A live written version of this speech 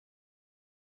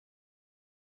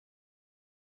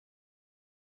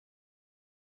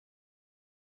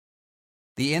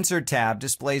The Insert tab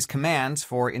displays commands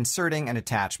for inserting an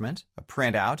attachment, a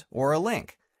printout, or a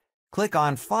link. Click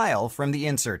on File from the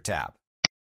Insert tab.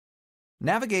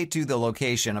 Navigate to the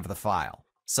location of the file.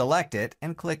 Select it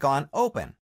and click on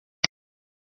Open.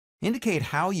 Indicate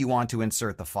how you want to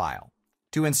insert the file.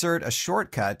 To insert a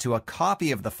shortcut to a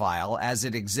copy of the file as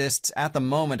it exists at the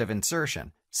moment of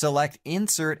insertion, select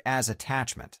Insert as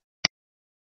Attachment.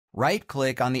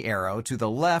 Right-click on the arrow to the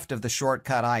left of the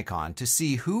shortcut icon to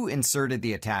see who inserted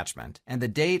the attachment and the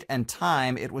date and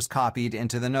time it was copied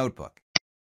into the notebook.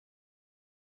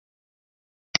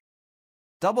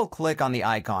 Double-click on the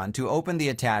icon to open the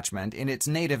attachment in its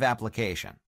native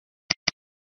application.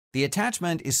 The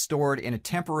attachment is stored in a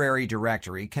temporary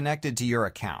directory connected to your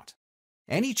account.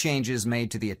 Any changes made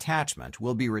to the attachment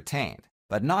will be retained,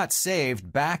 but not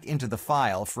saved back into the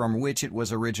file from which it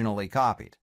was originally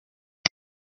copied.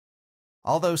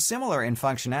 Although similar in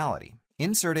functionality,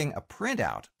 inserting a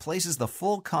printout places the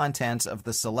full contents of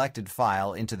the selected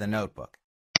file into the notebook.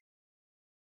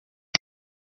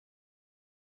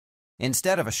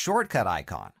 Instead of a shortcut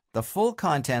icon, the full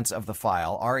contents of the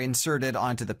file are inserted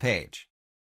onto the page.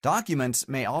 Documents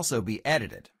may also be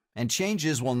edited, and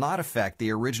changes will not affect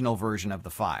the original version of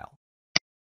the file.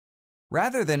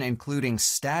 Rather than including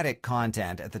static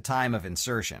content at the time of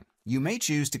insertion, you may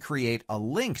choose to create a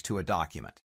link to a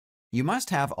document. You must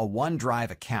have a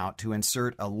OneDrive account to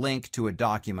insert a link to a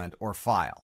document or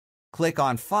file. Click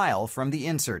on File from the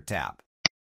Insert tab.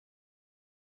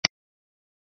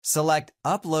 Select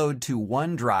Upload to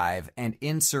OneDrive and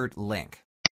Insert Link.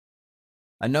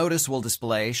 A notice will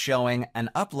display showing an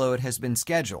upload has been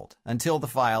scheduled until the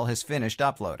file has finished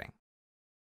uploading.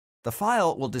 The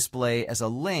file will display as a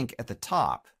link at the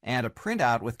top and a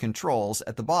printout with controls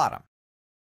at the bottom.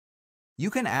 You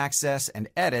can access and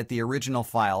edit the original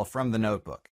file from the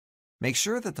notebook. Make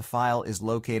sure that the file is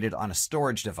located on a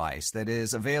storage device that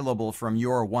is available from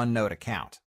your OneNote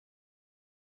account.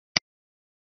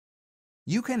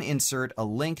 You can insert a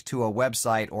link to a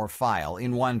website or file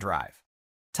in OneDrive.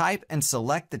 Type and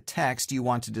select the text you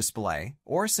want to display,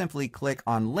 or simply click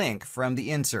on Link from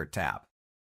the Insert tab.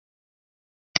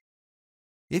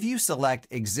 If you select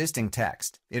existing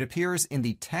text, it appears in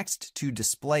the Text to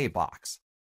Display box.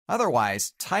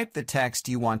 Otherwise, type the text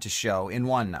you want to show in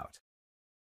OneNote.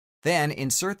 Then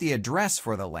insert the address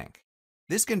for the link.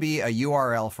 This can be a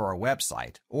URL for a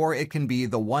website, or it can be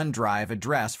the OneDrive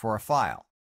address for a file.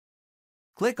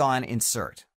 Click on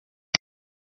Insert.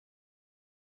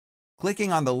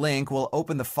 Clicking on the link will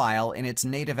open the file in its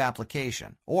native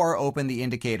application, or open the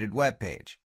indicated web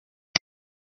page.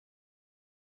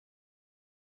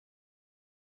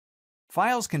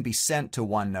 Files can be sent to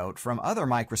OneNote from other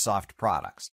Microsoft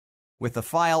products. With the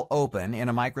file open in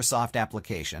a Microsoft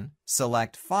application,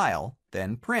 select File,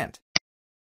 then Print.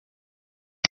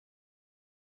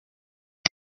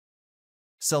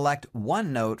 Select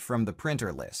OneNote from the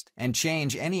printer list and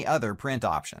change any other print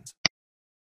options.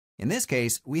 In this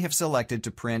case, we have selected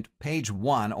to print page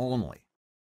 1 only.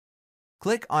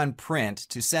 Click on Print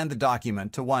to send the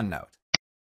document to OneNote.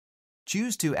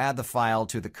 Choose to add the file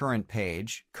to the current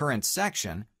page, current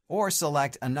section, or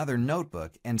select another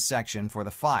notebook and section for the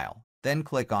file. Then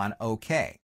click on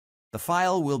OK. The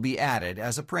file will be added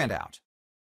as a printout.